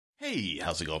Hey,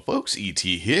 how's it going, folks? ET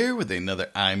here with another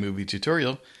iMovie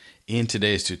tutorial. In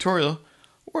today's tutorial,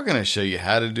 we're going to show you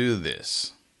how to do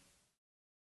this.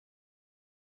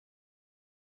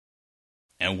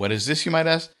 And what is this, you might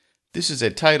ask? This is a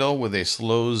title with a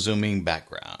slow zooming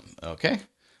background. Okay,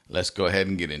 let's go ahead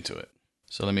and get into it.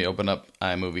 So let me open up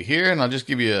iMovie here, and I'll just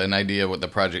give you an idea of what the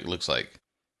project looks like.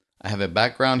 I have a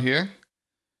background here.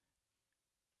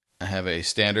 I have a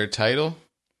standard title.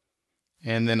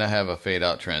 And then I have a fade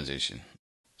out transition.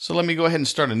 So let me go ahead and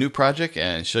start a new project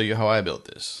and show you how I built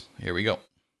this. Here we go.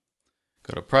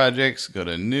 Go to projects, go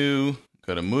to new,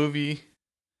 go to movie.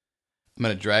 I'm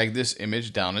going to drag this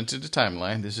image down into the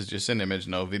timeline. This is just an image,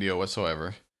 no video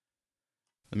whatsoever.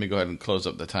 Let me go ahead and close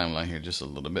up the timeline here just a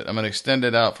little bit. I'm going to extend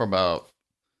it out for about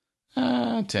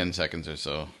 10 seconds or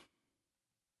so.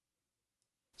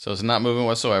 So it's not moving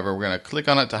whatsoever. We're going to click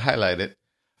on it to highlight it.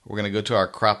 We're going to go to our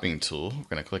cropping tool. We're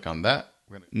going to click on that.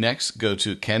 Next, go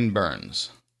to Ken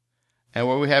Burns. And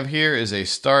what we have here is a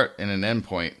start and an end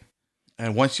point.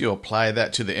 And once you apply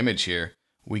that to the image here,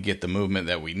 we get the movement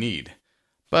that we need.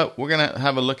 But we're going to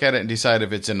have a look at it and decide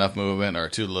if it's enough movement or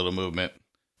too little movement,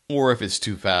 or if it's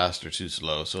too fast or too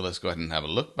slow. So let's go ahead and have a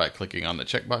look by clicking on the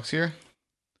checkbox here.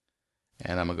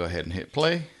 And I'm going to go ahead and hit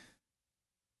play.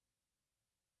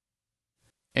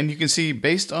 And you can see,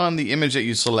 based on the image that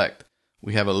you select,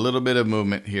 we have a little bit of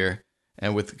movement here.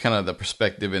 And with kind of the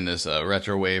perspective in this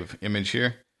retro wave image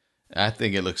here, I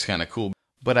think it looks kind of cool.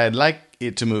 But I'd like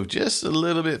it to move just a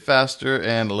little bit faster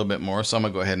and a little bit more. So I'm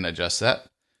going to go ahead and adjust that.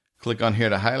 Click on here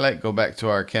to highlight. Go back to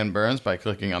our Ken Burns by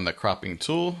clicking on the cropping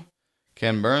tool,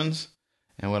 Ken Burns.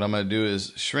 And what I'm going to do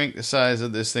is shrink the size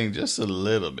of this thing just a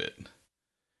little bit.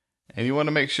 And you want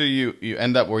to make sure you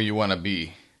end up where you want to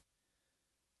be.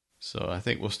 So I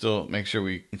think we'll still make sure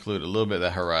we include a little bit of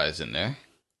the horizon there.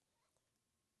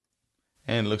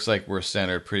 And it looks like we're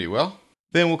centered pretty well.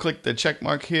 Then we'll click the check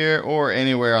mark here or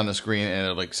anywhere on the screen and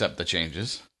it'll accept the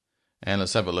changes. And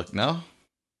let's have a look now.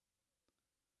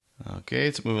 Okay,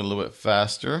 it's moving a little bit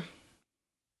faster.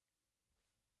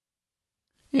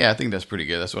 Yeah, I think that's pretty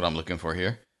good. That's what I'm looking for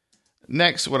here.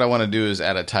 Next, what I want to do is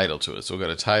add a title to it. So we'll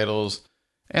go to titles,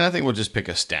 and I think we'll just pick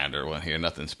a standard one here,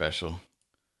 nothing special.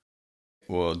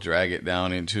 We'll drag it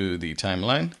down into the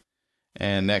timeline.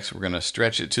 And next, we're going to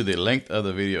stretch it to the length of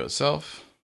the video itself.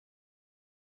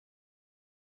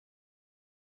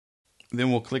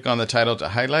 Then we'll click on the title to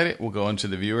highlight it. We'll go into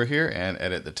the viewer here and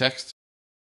edit the text.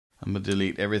 I'm going to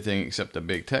delete everything except the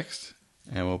big text.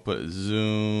 And we'll put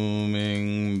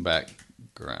zooming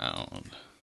background.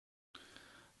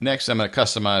 Next, I'm going to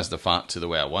customize the font to the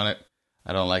way I want it.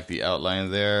 I don't like the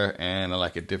outline there, and I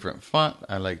like a different font.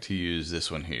 I like to use this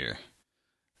one here.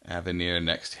 Avenir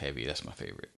Next Heavy. That's my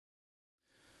favorite.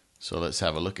 So let's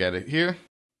have a look at it here.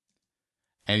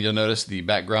 And you'll notice the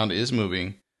background is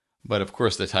moving, but of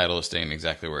course the title is staying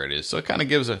exactly where it is. So it kind of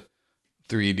gives a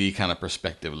 3D kind of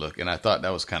perspective look, and I thought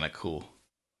that was kind of cool.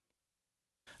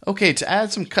 Okay, to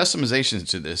add some customizations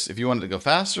to this, if you want it to go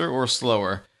faster or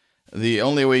slower, the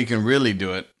only way you can really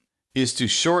do it is to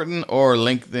shorten or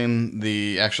lengthen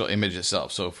the actual image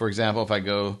itself. So for example, if I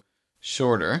go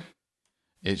shorter,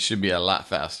 it should be a lot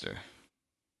faster.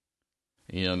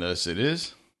 You'll notice it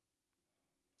is.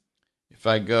 If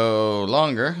I go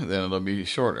longer, then it'll be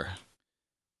shorter.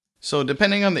 So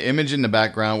depending on the image in the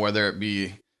background, whether it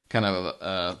be kind of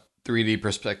a 3D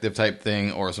perspective type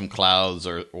thing or some clouds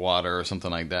or water or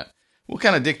something like that, will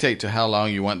kind of dictate to how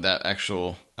long you want that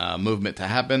actual movement to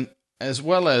happen, as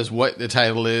well as what the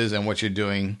title is and what you're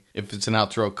doing. If it's an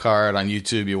outro card on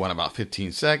YouTube, you want about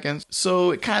 15 seconds. So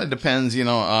it kind of depends,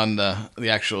 on the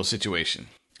actual situation.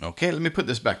 Okay, let me put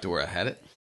this back to where I had it.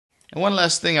 And one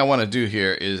last thing I want to do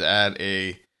here is add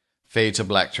a fade to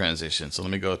black transition. So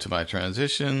let me go to my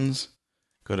transitions,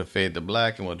 go to fade to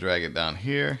black, and we'll drag it down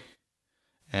here.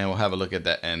 And we'll have a look at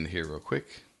that end here real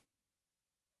quick.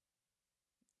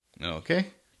 Okay.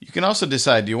 You can also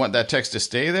decide, do you want that text to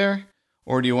stay there,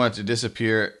 or do you want it to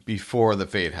disappear before the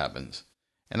fade happens?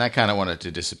 And I kind of want it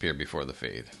to disappear before the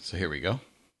fade. So here we go.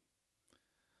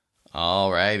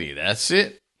 Alrighty, that's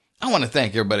it. I want to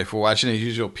thank everybody for watching. As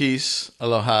usual, peace,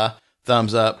 aloha,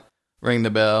 thumbs up, ring the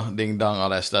bell, ding dong,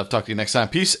 all that stuff. Talk to you next time.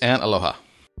 Peace and aloha.